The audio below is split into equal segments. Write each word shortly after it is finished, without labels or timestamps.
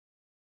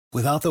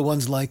Without the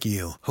ones like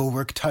you, who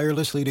work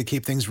tirelessly to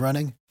keep things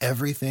running,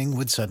 everything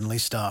would suddenly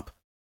stop.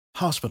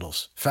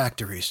 Hospitals,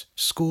 factories,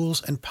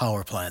 schools, and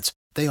power plants,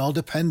 they all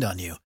depend on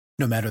you.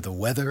 No matter the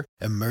weather,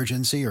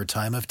 emergency, or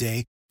time of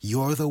day,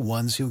 you're the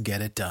ones who get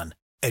it done.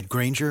 At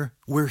Grainger,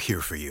 we're here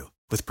for you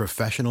with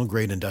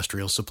professional-grade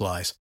industrial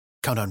supplies.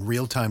 Count on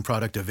real-time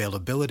product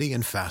availability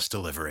and fast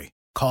delivery.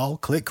 Call,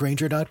 click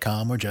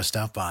Grainger.com, or just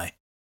stop by.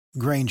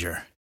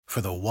 Grainger, for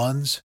the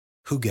ones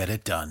who get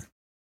it done.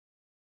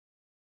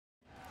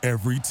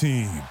 Every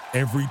team,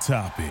 every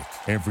topic,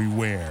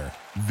 everywhere.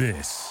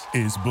 This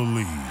is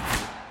Believe.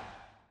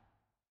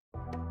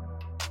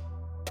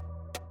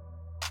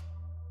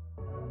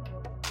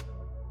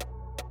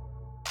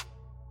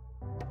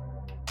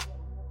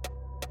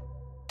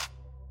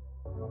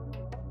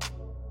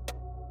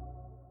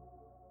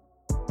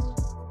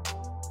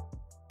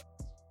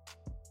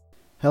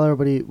 Hello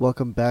everybody,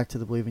 welcome back to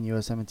the Believe in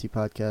USMNT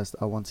podcast.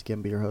 I'll once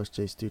again be your host,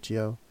 Jay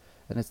Stuccio,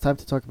 and it's time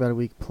to talk about a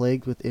week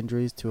plagued with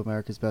injuries to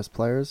America's best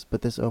players,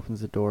 but this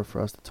opens the door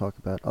for us to talk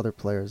about other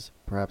players,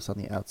 perhaps on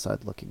the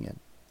outside looking in.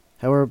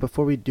 However,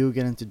 before we do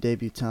get into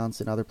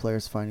debutants and other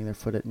players finding their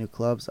foot at new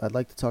clubs, I'd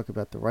like to talk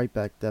about the right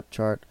back depth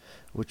chart,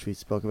 which we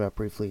spoke about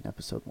briefly in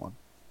episode 1.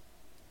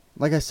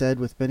 Like I said,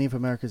 with many of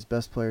America's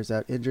best players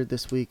out injured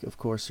this week, of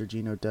course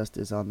Sergiño Dest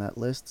is on that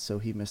list, so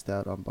he missed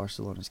out on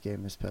Barcelona's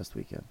game this past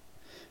weekend.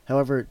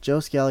 However, Joe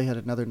Scally had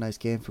another nice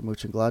game for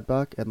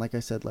Mönchengladbach, and like I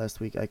said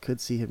last week, I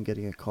could see him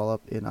getting a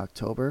call-up in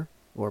October,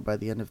 or by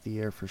the end of the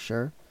year for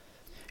sure.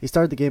 He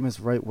started the game as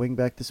right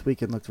wing-back this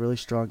week and looked really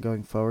strong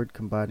going forward,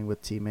 combining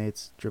with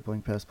teammates,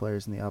 dribbling past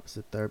players in the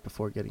opposite third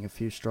before getting a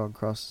few strong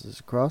crosses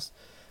across.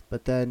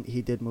 But then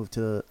he did move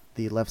to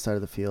the left side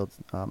of the field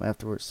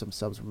afterwards. Some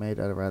subs were made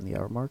at around the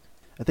hour mark.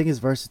 I think his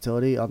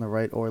versatility on the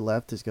right or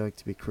left is going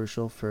to be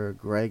crucial for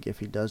Greg if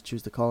he does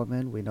choose to call him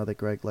in. We know that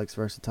Greg likes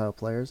versatile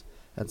players,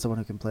 and someone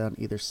who can play on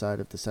either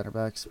side of the center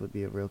backs would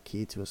be a real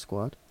key to a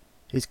squad.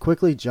 He's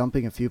quickly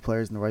jumping a few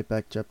players in the right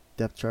back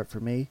depth chart for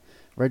me.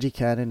 Reggie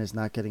Cannon is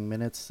not getting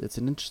minutes. It's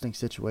an interesting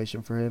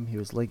situation for him. He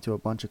was linked to a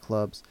bunch of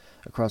clubs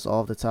across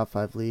all of the top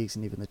 5 leagues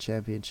and even the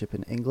championship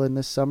in England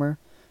this summer,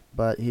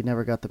 but he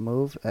never got the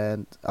move,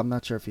 and I'm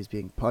not sure if he's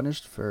being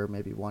punished for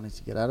maybe wanting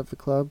to get out of the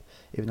club,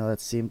 even though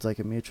that seemed like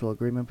a mutual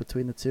agreement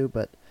between the two.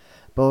 But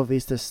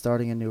Boavista is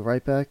starting a new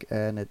right back,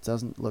 and it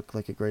doesn't look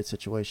like a great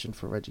situation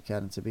for Reggie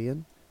Cannon to be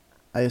in.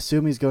 I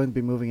assume he's going to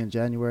be moving in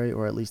January,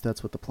 or at least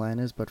that's what the plan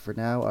is, but for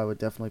now I would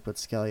definitely put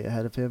Scally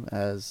ahead of him,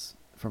 as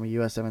from a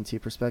USMNT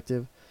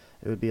perspective,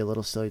 it would be a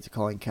little silly to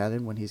call in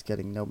Cannon when he's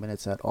getting no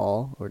minutes at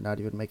all, or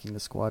not even making the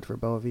squad for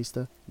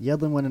Boavista.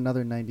 Yedlin went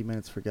another 90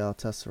 minutes for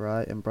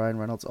Galatasaray, and Brian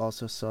Reynolds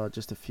also saw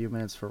just a few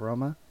minutes for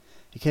Roma.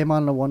 He came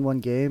on in a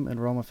 1-1 game,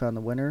 and Roma found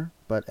the winner,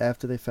 but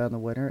after they found the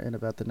winner in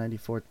about the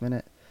 94th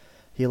minute,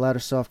 he allowed a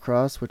soft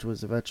cross, which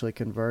was eventually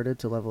converted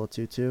to level at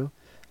 2-2.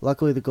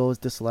 Luckily, the goal was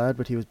disallowed,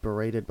 but he was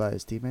berated by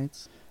his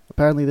teammates.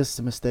 Apparently, this is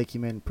a mistake he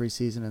made in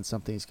preseason and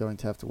something he's going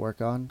to have to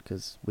work on,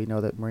 because we know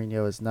that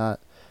Mourinho is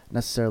not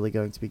necessarily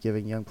going to be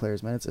giving young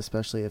players minutes,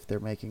 especially if they're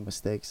making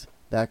mistakes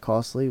that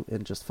costly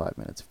in just 5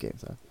 minutes of game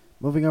time.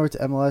 Moving over to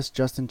MLS,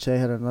 Justin Che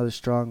had another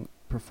strong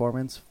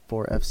performance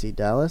for FC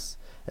Dallas.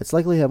 It's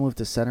likely he'll move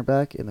to center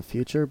back in the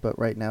future, but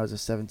right now as a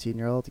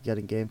 17-year-old,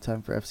 getting game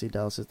time for FC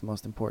Dallas is the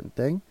most important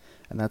thing,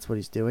 and that's what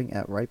he's doing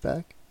at right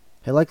back.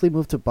 He'll likely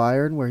move to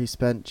Bayern, where he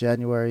spent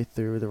January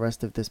through the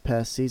rest of this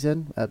past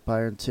season at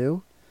Bayern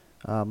 2,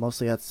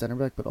 mostly at center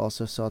back, but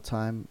also saw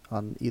time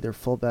on either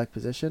fullback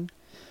position.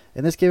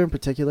 In this game in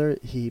particular,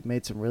 he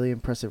made some really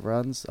impressive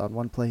runs. On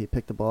one play, he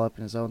picked the ball up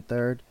in his own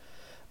third,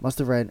 must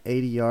have ran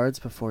 80 yards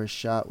before his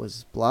shot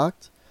was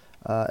blocked,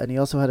 and he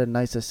also had a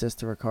nice assist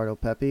to Ricardo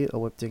Pepi, a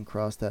whipped-in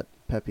cross that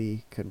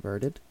Pepi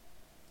converted.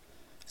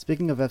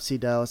 Speaking of FC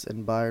Dallas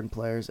and Bayern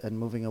players and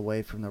moving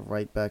away from the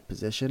right back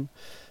position,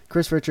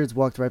 Chris Richards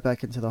walked right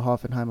back into the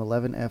Hoffenheim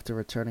 11 after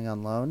returning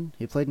on loan.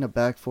 He played in a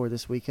back four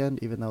this weekend,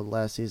 even though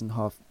last season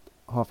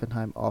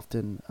Hoffenheim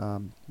often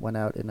went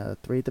out in a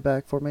 3 at the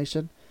back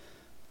formation.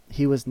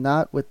 He was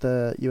not with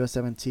the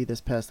USMNT this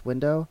past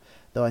window,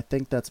 though I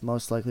think that's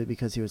most likely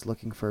because he was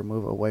looking for a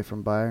move away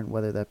from Bayern,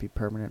 whether that be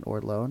permanent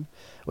or loan,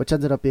 which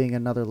ended up being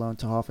another loan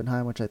to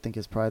Hoffenheim, which I think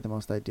is probably the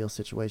most ideal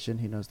situation.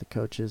 He knows the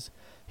coaches,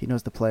 he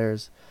knows the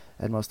players,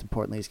 and most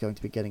importantly, he's going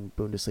to be getting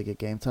Bundesliga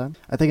game time.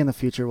 I think in the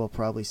future we'll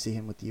probably see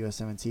him with the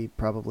USMNT,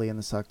 probably in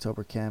this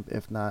October camp,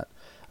 if not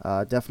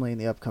definitely in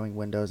the upcoming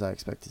windows. I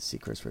expect to see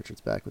Chris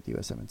Richards back with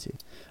USMNT.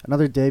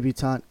 Another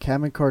debutant,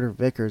 Cameron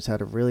Carter-Vickers,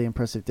 had a really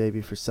impressive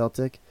debut for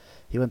Celtic.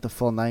 He went the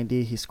full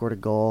 90, he scored a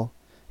goal,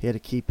 he had a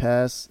key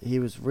pass. He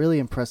was really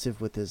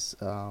impressive with his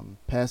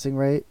passing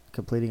rate,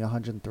 completing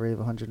 103 of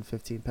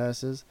 115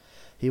 passes.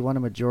 He won a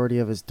majority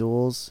of his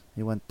duels.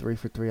 He went 3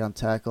 for 3 on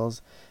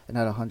tackles and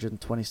had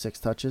 126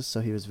 touches,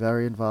 so he was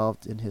very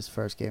involved in his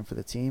first game for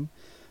the team.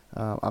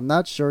 I'm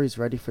not sure he's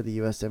ready for the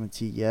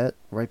USMNT yet.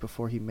 Right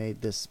before he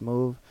made this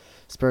move,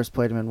 Spurs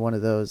played him in one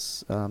of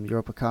those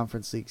Europa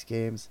Conference Leagues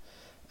games,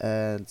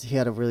 and he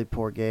had a really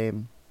poor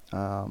game.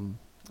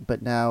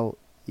 But now,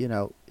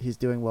 he's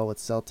doing well with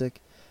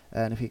Celtic,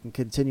 And if he can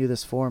continue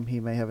this form, he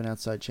may have an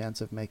outside chance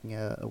of making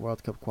a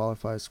World Cup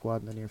qualifier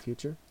squad in the near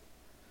future.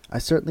 I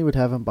certainly would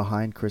have him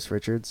behind Chris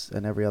Richards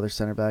and every other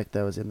center back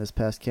that was in this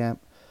past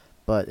camp.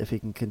 But if he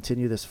can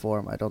continue this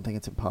form, I don't think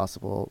it's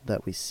impossible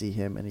that we see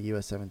him in a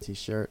USMNT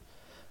shirt.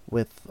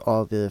 With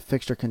all the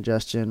fixture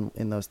congestion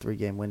in those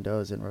 3-game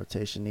windows and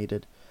rotation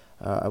needed,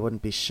 I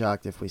wouldn't be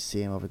shocked if we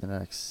see him over the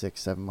next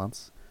 6-7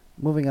 months.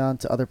 Moving on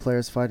to other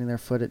players finding their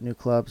foot at new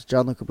clubs,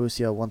 Gianluca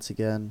Busio once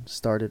again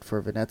started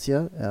for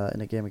Venezia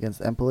in a game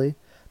against Empoli.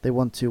 They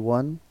won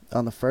 2-1.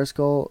 On the first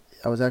goal,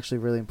 I was actually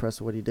really impressed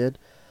with what he did.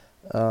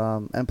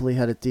 Empoli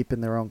had it deep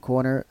in their own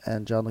corner,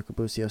 and Gianluca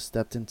Busio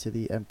stepped into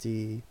the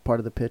empty part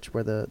of the pitch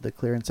where the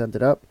clearance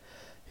ended up.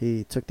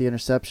 He took the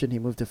interception, he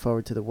moved it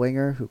forward to the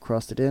winger, who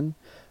crossed it in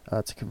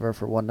to convert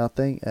for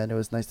 1-0, and it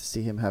was nice to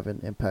see him have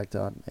an impact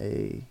on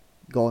a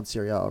goal in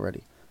Serie A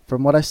already.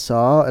 From what I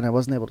saw, and I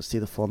wasn't able to see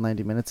the full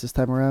 90 minutes this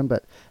time around,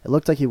 but it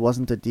looked like he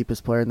wasn't the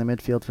deepest player in the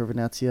midfield for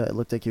Venezia. It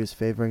looked like he was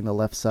favoring the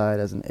left side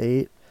as an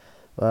 8,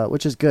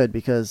 which is good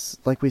because,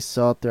 like we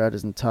saw throughout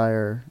his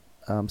entire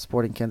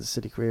Sporting Kansas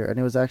City career, and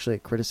it was actually a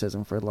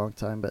criticism for a long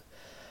time, but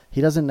he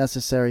doesn't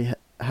necessarily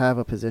have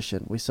a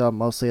position. We saw him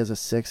mostly as a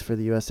 6 for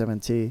the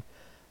USMNT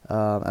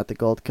at the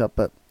Gold Cup,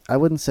 but I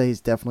wouldn't say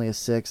he's definitely a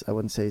 6. I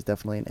wouldn't say he's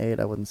definitely an 8.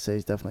 I wouldn't say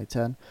he's definitely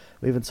 10.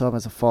 We even saw him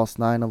as a false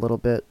 9 a little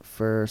bit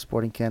for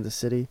Sporting Kansas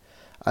City.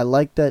 I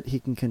like that he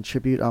can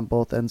contribute on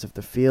both ends of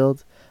the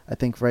field. I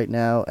think right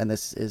now, and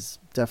this is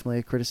definitely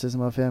a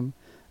criticism of him,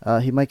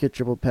 he might get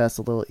dribbled past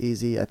a little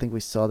easy. I think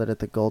we saw that at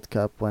the Gold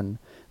Cup when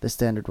the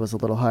standard was a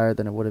little higher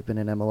than it would have been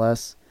in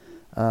MLS.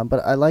 But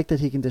I like that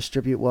he can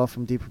distribute well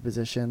from deeper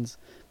positions.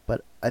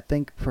 But I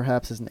think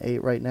perhaps as an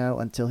 8 right now,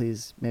 until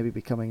he's maybe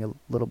becoming a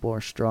little more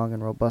strong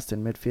and robust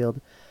in midfield,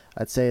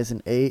 I'd say as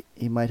an 8,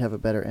 he might have a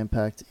better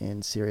impact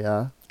in Serie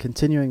A.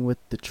 Continuing with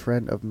the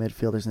trend of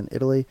midfielders in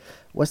Italy,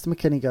 Weston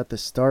McKennie got the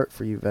start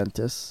for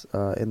Juventus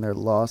in their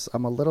loss.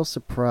 I'm a little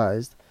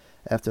surprised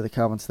after the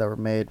comments that were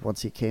made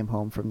once he came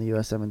home from the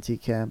USMNT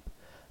camp.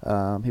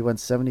 He went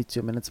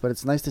 72 minutes, but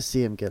it's nice to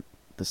see him get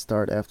the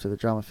start after the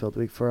drama-filled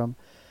week for him.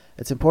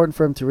 It's important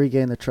for him to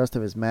regain the trust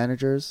of his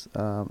managers,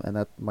 and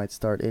that might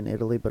start in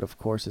Italy, but of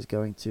course is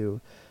going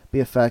to be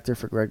a factor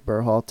for Greg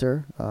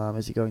Berhalter.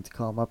 Is he going to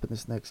call him up in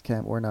this next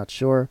camp? We're not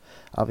sure.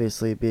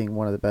 Obviously, being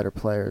one of the better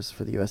players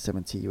for the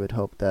USMNT, you would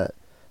hope that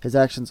his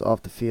actions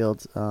off the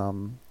field,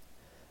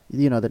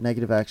 the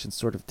negative actions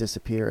sort of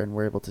disappear and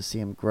we're able to see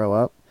him grow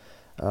up.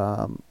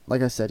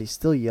 Like I said, he's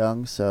still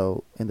young,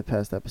 so in the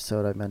past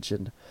episode I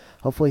mentioned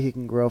hopefully he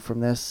can grow from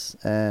this,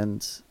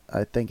 and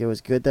I think it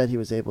was good that he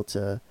was able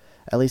to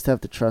at least have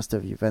the trust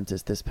of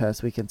Juventus this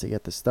past weekend to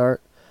get the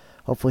start.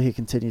 Hopefully he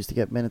continues to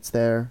get minutes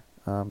there,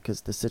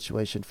 because the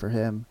situation for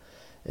him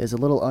is a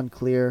little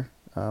unclear.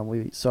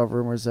 We saw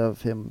rumors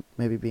of him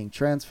maybe being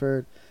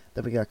transferred.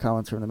 Then we got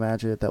comments from the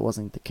manager that that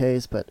wasn't the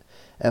case, but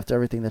after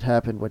everything that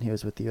happened when he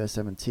was with the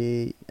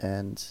USMNT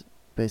and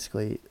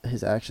basically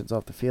his actions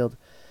off the field,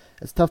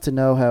 it's tough to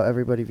know how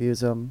everybody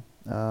views him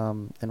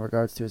in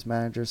regards to his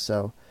managers.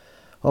 So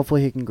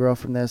hopefully he can grow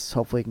from this.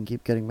 Hopefully he can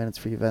keep getting minutes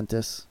for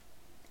Juventus,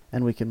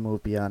 and we can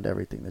move beyond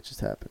everything that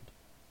just happened.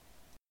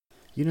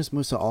 Yunus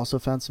Musa also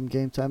found some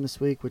game time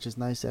this week, which is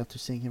nice after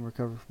seeing him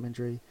recover from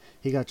injury.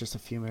 He got just a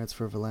few minutes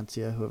for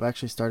Valencia, who have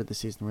actually started the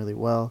season really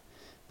well.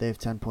 They have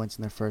 10 points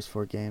in their first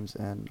 4 games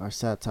and are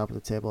sat top of the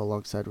table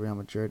alongside Real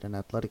Madrid and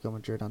Atletico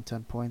Madrid on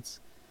 10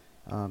 points.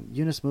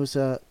 Yunus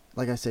Musa,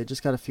 like I said,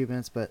 just got a few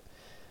minutes, but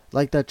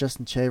like that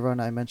Justin Che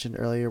run I mentioned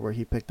earlier where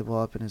he picked the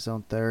ball up in his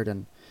own third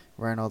and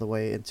ran all the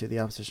way into the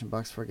opposition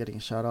box before getting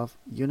a shot off,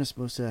 Yunus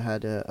Musa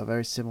had a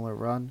very similar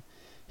run.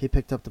 He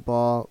picked up the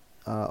ball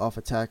off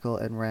a tackle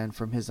and ran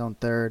from his own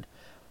third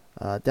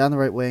down the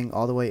right wing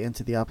all the way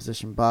into the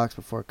opposition box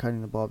before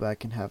cutting the ball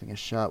back and having a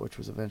shot, which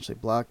was eventually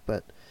blocked.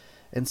 But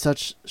in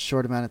such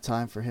short amount of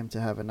time for him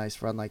to have a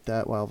nice run like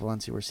that while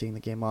Valencia were seeing the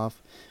game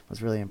off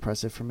was really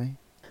impressive for me.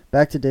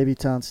 Back to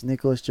debutants,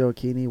 Nicolas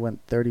Gioacchini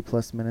went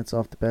 30-plus minutes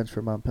off the bench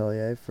for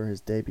Montpellier for his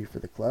debut for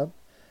the club.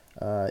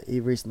 He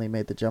recently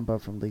made the jump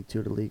up from League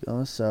 2 to League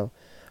 1, so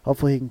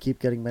hopefully he can keep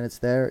getting minutes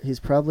there.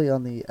 He's probably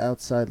on the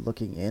outside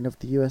looking in of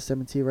the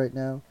USMNT right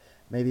now,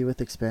 maybe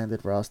with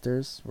expanded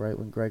rosters, right?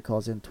 When Greg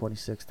calls in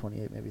 26,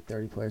 28, maybe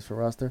 30 players for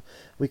roster,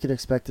 we could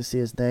expect to see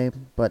his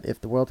name. But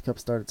if the World Cup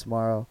started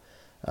tomorrow,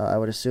 I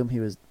would assume he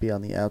would be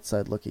on the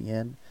outside looking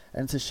in.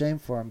 And it's a shame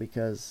for him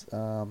because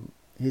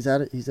he's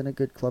in a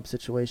good club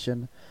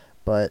situation,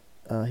 but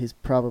he's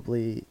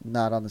probably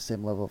not on the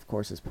same level, of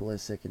course, as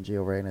Pulisic and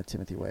Gio Reyna,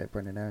 Timothy Weah,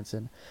 Brendan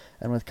Aronson.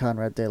 And with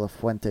Conrad de la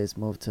Fuente's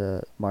move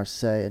to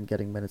Marseille and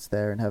getting minutes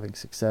there and having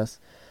success,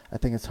 I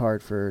think it's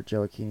hard for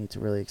Gioacchini to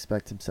really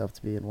expect himself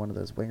to be in one of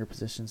those winger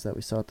positions that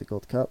we saw at the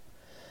Gold Cup.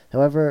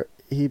 However,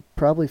 he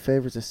probably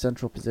favors a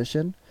central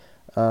position,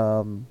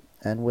 and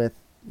with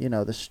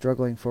the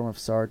struggling form of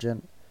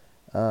Sargent,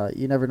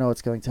 you never know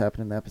what's going to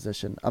happen in that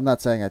position. I'm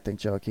not saying I think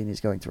Gioacchini is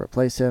going to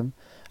replace him.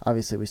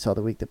 Obviously, we saw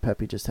the week that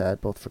Pepe just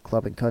had, both for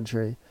club and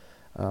country.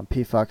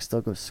 P. Fox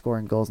still goes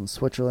scoring goals in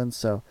Switzerland.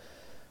 So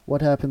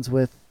what happens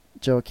with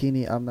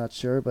Gioacchini, I'm not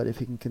sure, but if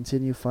he can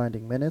continue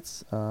finding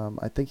minutes,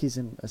 I think he's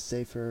in a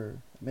safer,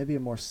 maybe a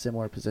more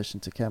similar position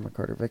to Cameron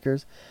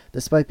Carter-Vickers.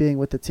 Despite being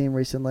with the team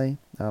recently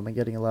and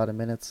getting a lot of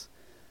minutes,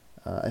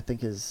 I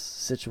think his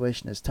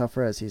situation is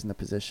tougher as he's in a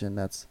position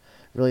that's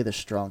really the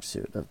strong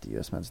suit of the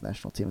U.S. men's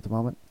national team at the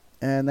moment.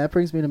 And that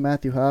brings me to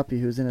Matthew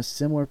Hoppe, who's in a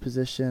similar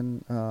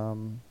position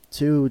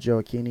to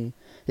Gioacchini.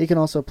 He can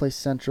also play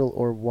central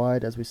or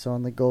wide, as we saw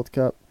in the Gold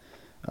Cup.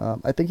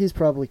 I think he's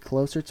probably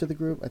closer to the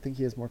group. I think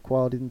he has more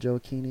quality than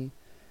Gioacchini.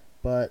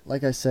 But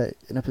like I said,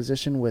 in a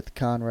position with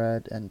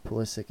Conrad and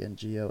Pulisic and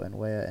Gio and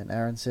Weah and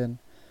Aronson,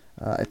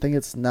 I think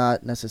it's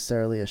not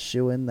necessarily a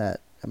shoo-in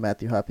that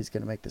Matthew Hoppe is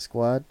going to make the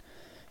squad.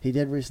 He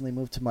did recently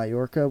move to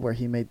Mallorca, where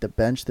he made the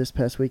bench this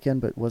past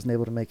weekend, but wasn't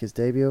able to make his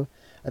debut.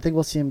 I think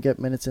we'll see him get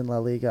minutes in La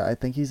Liga. I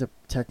think he's a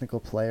technical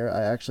player.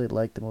 I actually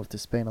like the move to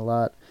Spain a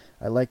lot.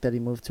 I like that he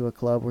moved to a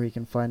club where he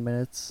can find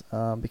minutes,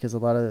 because a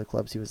lot of the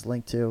clubs he was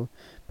linked to,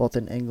 both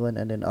in England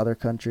and in other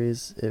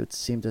countries, it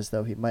seemed as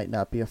though he might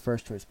not be a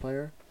first-choice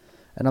player.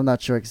 And I'm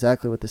not sure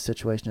exactly what the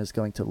situation is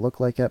going to look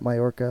like at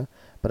Mallorca,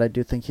 but I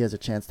do think he has a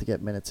chance to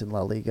get minutes in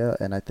La Liga,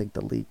 and I think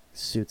the league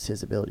suits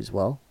his abilities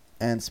well.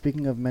 And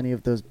speaking of many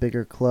of those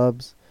bigger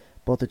clubs,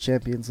 both the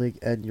Champions League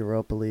and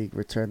Europa League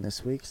return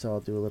this week, so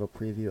I'll do a little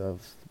preview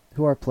of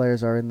who our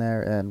players are in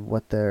there and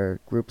what their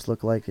groups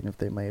look like and if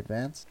they may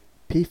advance.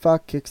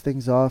 PFOC kicks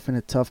things off in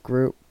a tough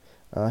group.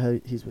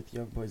 He's with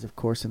Young Boys, of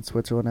course, in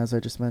Switzerland, as I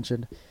just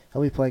mentioned.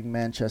 He'll be playing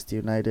Manchester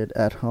United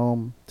at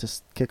home to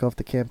kick off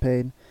the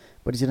campaign,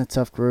 but he's in a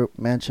tough group: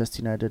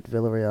 Manchester United,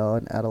 Villarreal,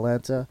 and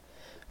Atalanta.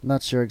 I'm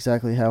not sure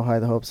exactly how high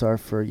the hopes are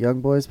for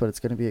Young Boys, but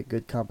it's going to be a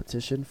good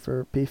competition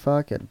for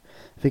PFOC, and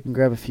if he can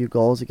grab a few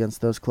goals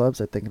against those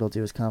clubs, I think it'll do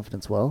his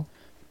confidence well.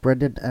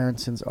 Brendan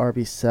Aronson's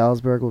RB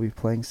Salzburg will be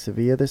playing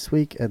Sevilla this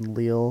week, and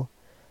Lille,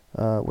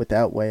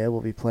 without Weah,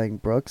 will be playing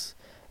Brooks.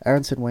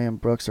 Aronson, Weah,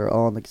 and Brooks are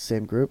all in the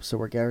same group, so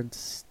we're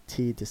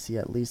guaranteed to see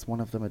at least one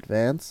of them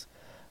advance.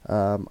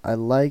 I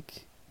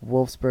like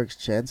Wolfsburg's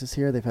chances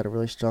here. They've had a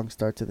really strong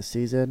start to the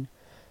season.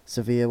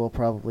 Sevilla will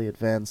probably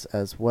advance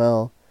as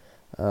well.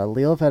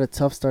 Lille have had a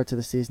tough start to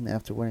the season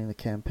after winning the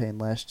campaign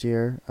last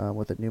year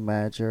with a new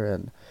manager,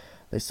 and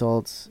they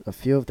sold a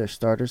few of their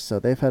starters, so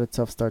they've had a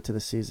tough start to the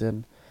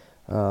season.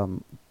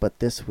 But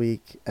this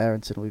week,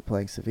 Aronson will be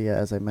playing Sevilla,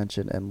 as I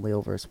mentioned, and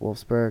Lille versus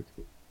Wolfsburg.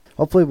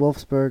 Hopefully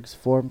Wolfsburg's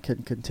form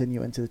can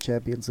continue into the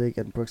Champions League,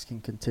 and Brooks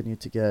can continue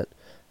to get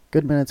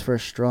good minutes for a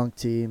strong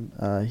team.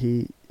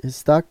 His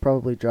stock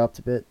probably dropped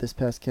a bit this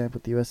past camp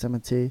with the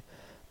USMNT,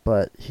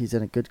 but he's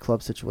in a good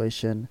club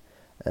situation.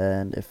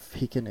 And if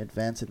he can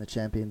advance in the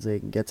Champions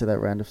League and get to that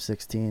round of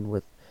 16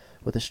 with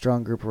a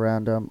strong group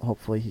around him,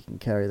 hopefully he can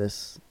carry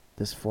this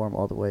form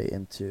all the way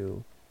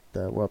into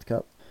the World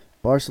Cup.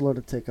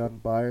 Barcelona take on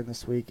Bayern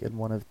this week in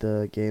one of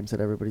the games that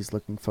everybody's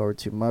looking forward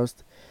to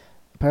most.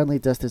 Apparently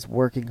Dest is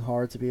working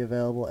hard to be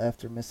available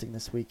after missing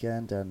this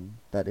weekend and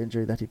that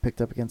injury that he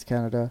picked up against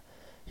Canada.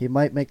 He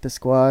might make the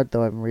squad,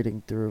 though I'm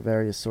reading through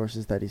various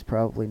sources that he's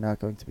probably not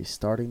going to be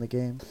starting the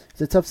game.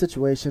 It's a tough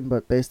situation,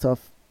 but based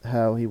off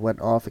how he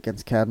went off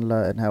against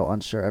Canada and how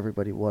unsure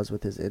everybody was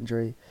with his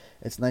injury,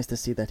 it's nice to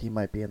see that he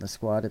might be in the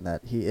squad and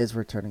that he is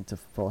returning to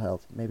full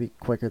health, maybe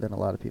quicker than a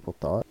lot of people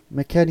thought.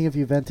 McKennie of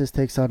Juventus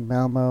takes on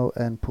Malmo,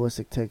 and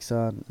Pulisic takes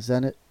on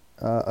Zenit.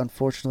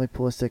 Unfortunately,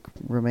 Pulisic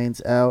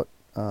remains out,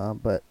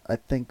 but I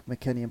think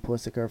McKennie and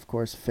Pulisic are, of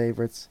course,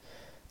 favorites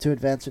to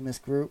advance in this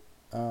group,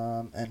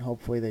 and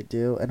hopefully they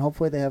do. And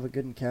hopefully they have a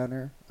good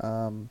encounter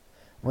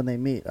when they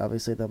meet.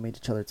 Obviously, they'll meet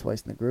each other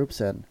twice in the groups,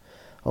 and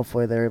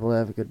hopefully they're able to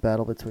have a good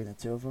battle between the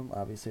two of them.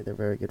 Obviously, they're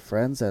very good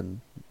friends,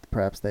 and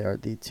perhaps they are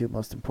the two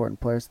most important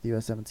players to the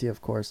USMNT,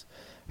 of course,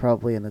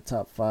 probably in the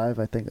top 5,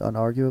 I think,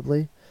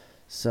 unarguably.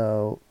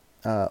 So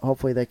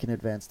hopefully they can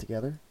advance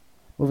together.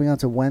 Moving on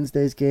to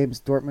Wednesday's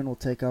games, Dortmund will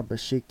take on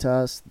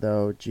Besiktas,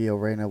 though Gio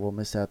Reyna will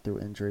miss out through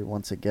injury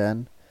once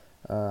again.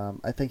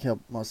 I think he'll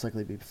most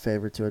likely be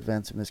favored to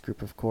advance in this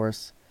group, of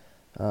course,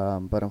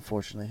 but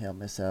unfortunately he'll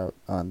miss out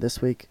on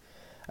this week.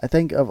 I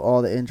think of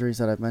all the injuries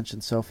that I've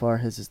mentioned so far,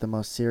 his is the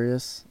most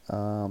serious,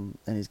 and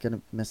he's going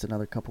to miss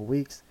another couple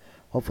weeks.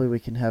 Hopefully we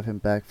can have him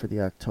back for the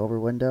October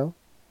window.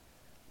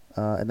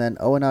 And then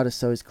Owen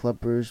Adessoy's Club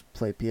Brugge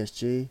play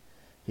PSG.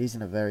 He's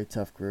in a very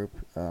tough group.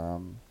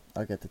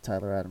 I'll get to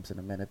Tyler Adams in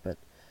a minute, but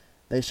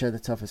they share the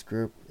toughest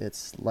group.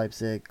 It's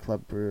Leipzig,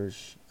 Club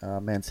Brugge,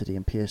 Man City,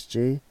 and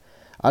PSG.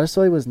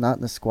 Adessoy was not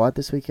in the squad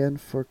this weekend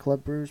for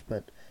Club Brugge,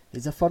 but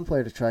he's a fun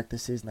player to track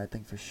this season, I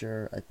think, for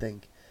sure. I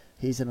think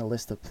he's in a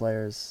list of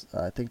players.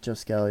 I think Joe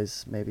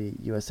Scally's maybe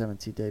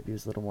USMNT debut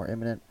is a little more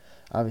imminent.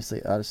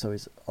 Obviously,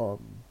 Adessoy's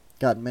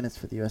gotten minutes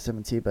for the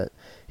USMNT, but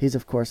he's,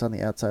 of course, on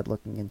the outside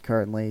looking in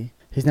currently.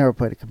 He's never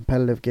played a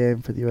competitive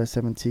game for the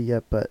USMNT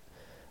yet, but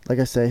like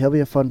I say, he'll be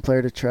a fun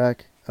player to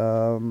track.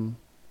 And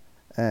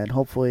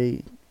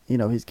hopefully,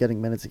 he's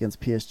getting minutes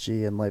against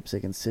PSG and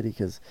Leipzig and City,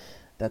 because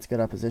that's good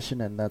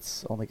opposition, and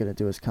that's only going to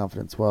do his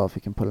confidence well if he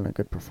can put in a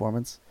good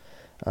performance.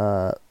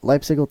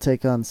 Leipzig will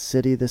take on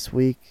City this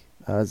week.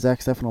 Zach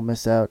Steffen will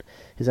miss out.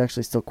 He's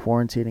actually still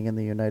quarantining in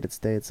the United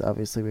States.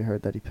 Obviously, we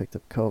heard that he picked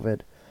up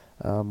COVID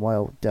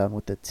while down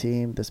with the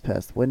team this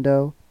past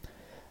window.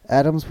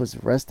 Adams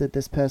was rested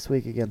this past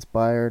week against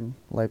Bayern.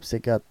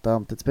 Leipzig got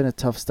thumped. It's been a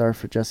tough start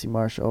for Jesse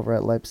Marsch over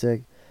at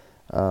Leipzig.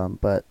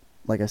 But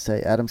like I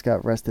say, Adams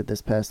got rested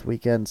this past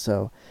weekend,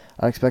 so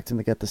I expect him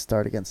to get the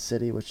start against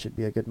City, which should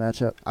be a good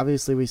matchup.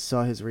 Obviously, we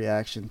saw his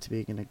reaction to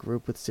being in a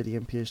group with City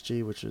and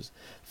PSG, which was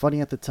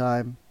funny at the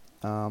time,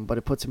 but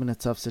it puts him in a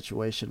tough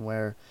situation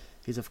where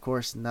he's, of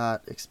course,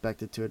 not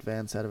expected to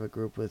advance out of a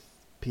group with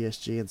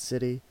PSG and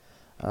City.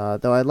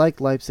 Though I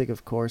like Leipzig,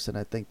 of course, and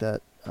I think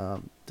that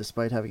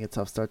despite having a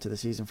tough start to the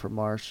season for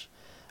Marsch,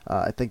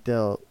 I think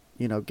they'll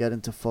get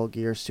into full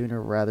gear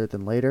sooner rather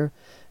than later.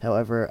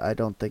 However, I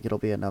don't think it'll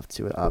be enough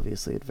to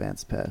obviously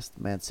advance past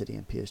Man City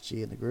and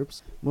PSG in the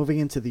groups. Moving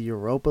into the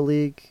Europa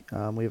League,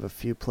 we have a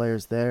few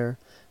players there.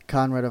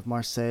 Conrad of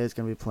Marseille is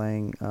going to be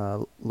playing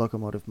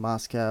Lokomotiv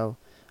Moscow.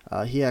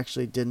 He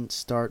actually didn't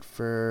start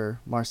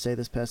for Marseille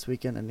this past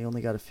weekend, and he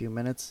only got a few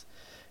minutes.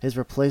 His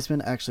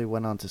replacement actually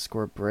went on to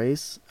score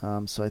brace,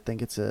 so I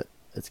think it's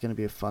going to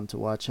be fun to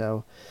watch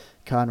how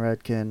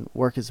Conrad can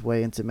work his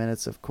way into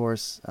minutes. Of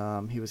course,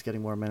 he was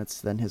getting more minutes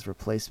than his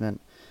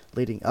replacement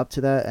leading up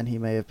to that, and he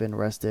may have been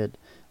rested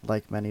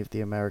like many of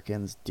the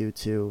Americans due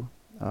to,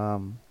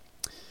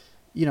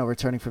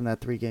 returning from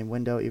that 3-game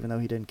window, even though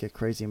he didn't get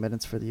crazy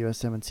minutes for the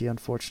USMNT,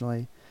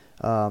 unfortunately.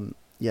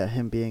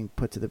 Him being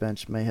put to the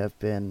bench may have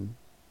been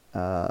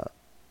a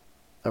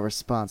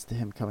response to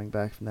him coming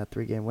back from that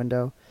 3-game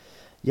window.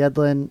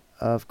 Yedlin,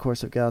 of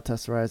course, of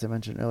Galatasaray, as I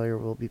mentioned earlier,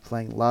 will be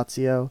playing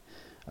Lazio.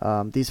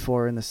 These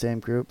four are in the same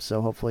group,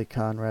 so hopefully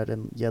Conrad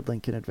and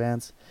Yedlin can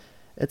advance.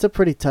 It's a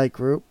pretty tight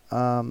group.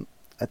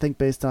 I think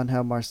based on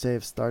how Marseille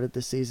have started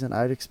this season,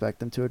 I'd expect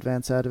them to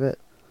advance out of it.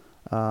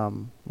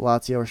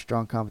 Lazio are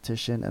strong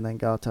competition, and then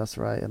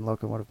Galatasaray and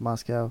Lokomotiv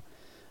Moscow.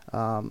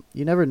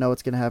 You never know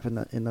what's going to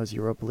happen in those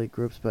Europa League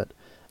groups, but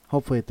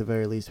hopefully at the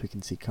very least we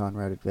can see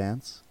Conrad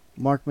advance.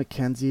 Mark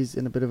McKenzie's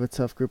in a bit of a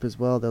tough group as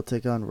well. They'll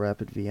take on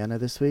Rapid Vienna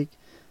this week,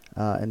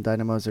 and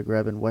Dynamo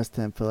Zagreb and West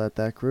Ham fill out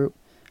that group.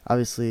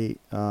 Obviously,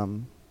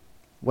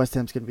 West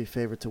Ham's going to be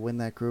favored to win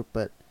that group,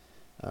 but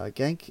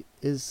Genk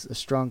is a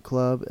strong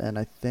club, and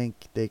I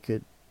think they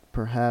could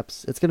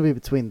perhaps... It's going to be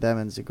between them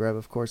and Zagreb,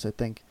 of course, I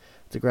think,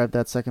 to grab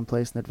that second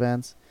place in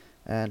advance,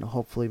 and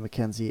hopefully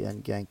McKenzie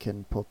and Genk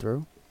can pull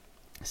through.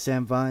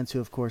 Sam Vines, who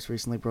of course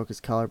recently broke his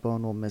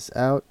collarbone, will miss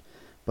out,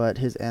 but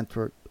his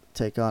Antwerp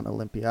take on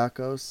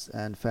Olympiacos,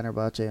 and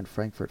Fenerbahce and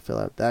Frankfurt fill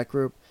out that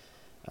group.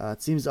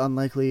 It seems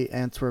unlikely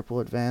Antwerp will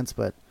advance,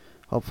 but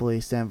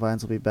hopefully Sam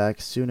Vines will be back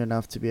soon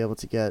enough to be able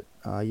to get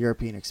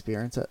European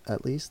experience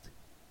at least.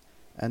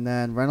 And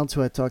then Reynolds,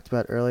 who I talked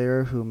about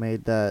earlier, who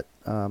made that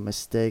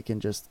mistake in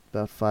just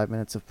about 5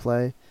 minutes of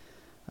play.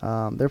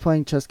 They're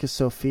playing CSKA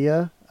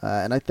Sofia,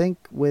 and I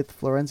think with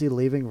Florenzi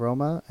leaving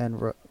Roma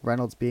and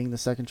Reynolds being the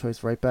second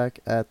choice right back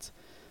at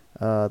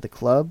the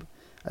club,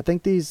 I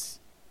think these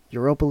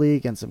Europa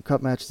League and some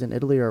cup matches in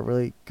Italy are a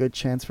really good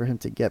chance for him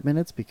to get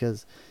minutes,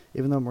 because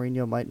even though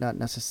Mourinho might not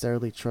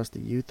necessarily trust the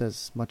youth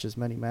as much as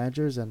many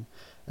managers and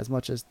as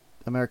much as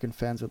American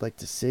fans would like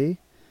to see,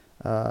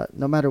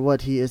 no matter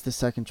what, he is the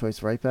second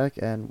choice right back,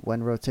 and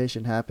when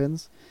rotation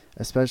happens,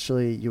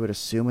 especially you would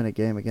assume in a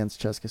game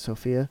against CSKA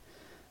Sofia,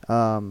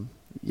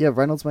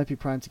 Reynolds might be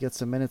primed to get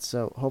some minutes,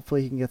 so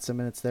hopefully he can get some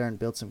minutes there and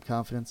build some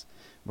confidence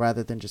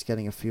rather than just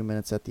getting a few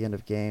minutes at the end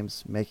of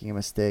games, making a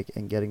mistake,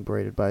 and getting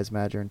berated by his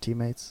manager and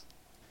teammates.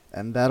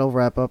 And that'll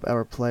wrap up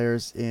our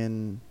players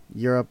in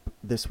Europe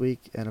this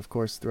week and, of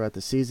course, throughout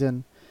the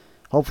season.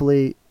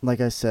 Hopefully, like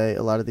I say,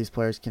 a lot of these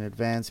players can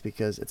advance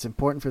because it's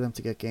important for them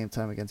to get game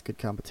time against good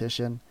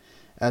competition.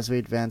 As we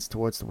advance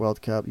towards the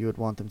World Cup, you would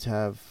want them to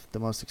have the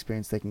most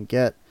experience they can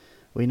get.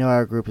 We know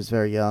our group is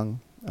very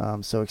young,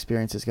 so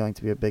experience is going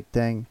to be a big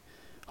thing.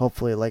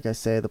 Hopefully, like I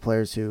say, the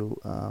players who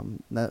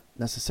not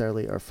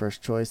necessarily are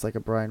first choice, like a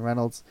Brian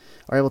Reynolds,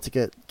 are able to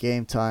get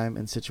game time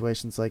in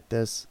situations like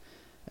this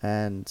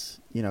and,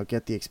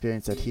 get the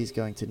experience that he's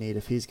going to need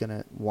if he's going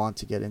to want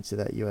to get into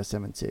that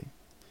USMNT.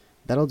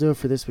 That'll do it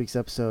for this week's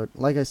episode.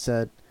 Like I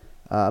said,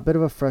 a bit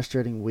of a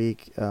frustrating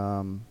week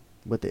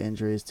with the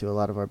injuries to a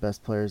lot of our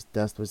best players.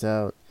 Dest was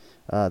out,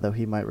 though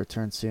he might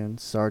return soon.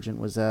 Sargent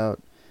was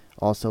out,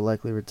 also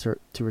likely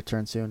to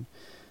return soon.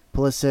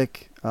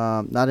 Pulisic,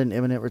 not an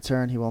imminent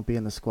return. He won't be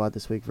in the squad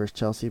this week versus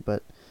Chelsea,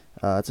 but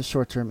it's a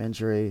short-term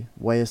injury.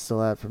 Way is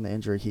still out from the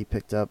injury he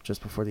picked up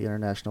just before the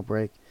international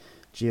break.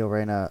 Gio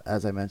Reyna,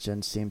 as I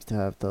mentioned, seems to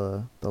have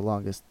the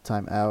longest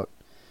time out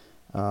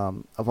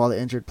of all the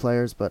injured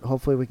players, but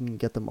hopefully we can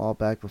get them all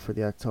back before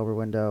the October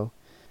window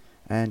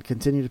and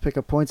continue to pick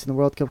up points in the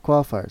World Cup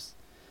qualifiers.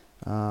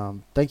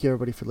 Thank you,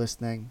 everybody, for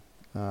listening.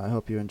 I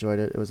hope you enjoyed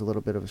it. It was a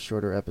little bit of a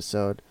shorter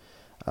episode,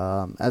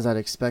 as I'd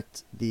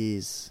expect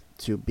these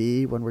to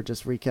be when we're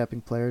just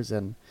recapping players,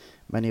 and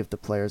many of the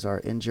players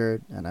are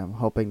injured, and I'm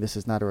hoping this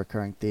is not a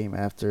recurring theme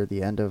after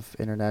the end of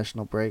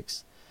international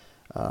breaks.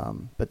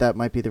 But that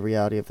might be the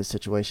reality of the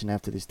situation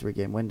after these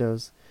 3-game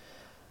windows.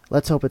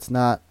 Let's hope it's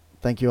not.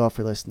 Thank you all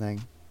for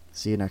listening.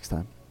 See you next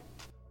time.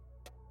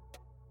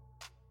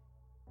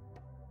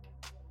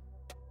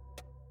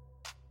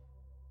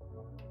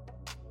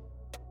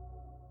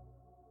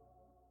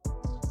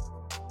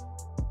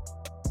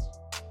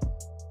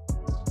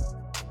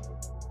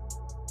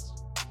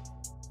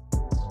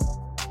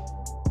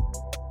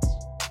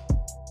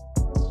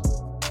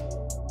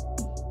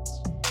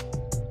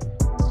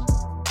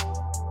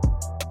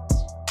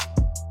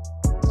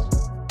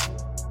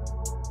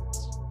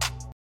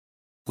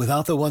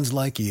 Without the ones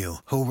like you,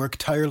 who work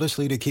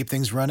tirelessly to keep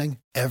things running,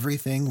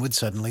 everything would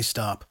suddenly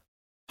stop.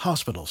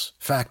 Hospitals,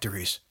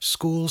 factories,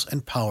 schools,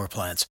 and power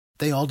plants,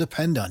 they all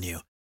depend on you.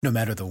 No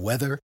matter the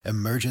weather,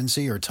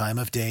 emergency, or time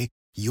of day,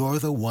 you're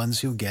the ones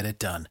who get it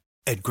done.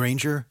 At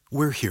Grainger,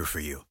 we're here for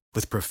you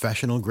with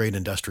professional-grade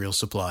industrial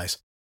supplies.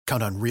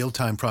 Count on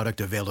real-time product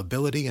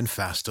availability and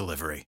fast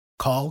delivery.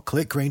 Call,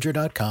 click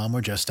Grainger.com, or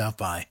just stop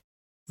by.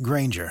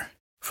 Grainger,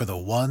 for the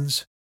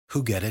ones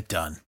who get it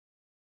done.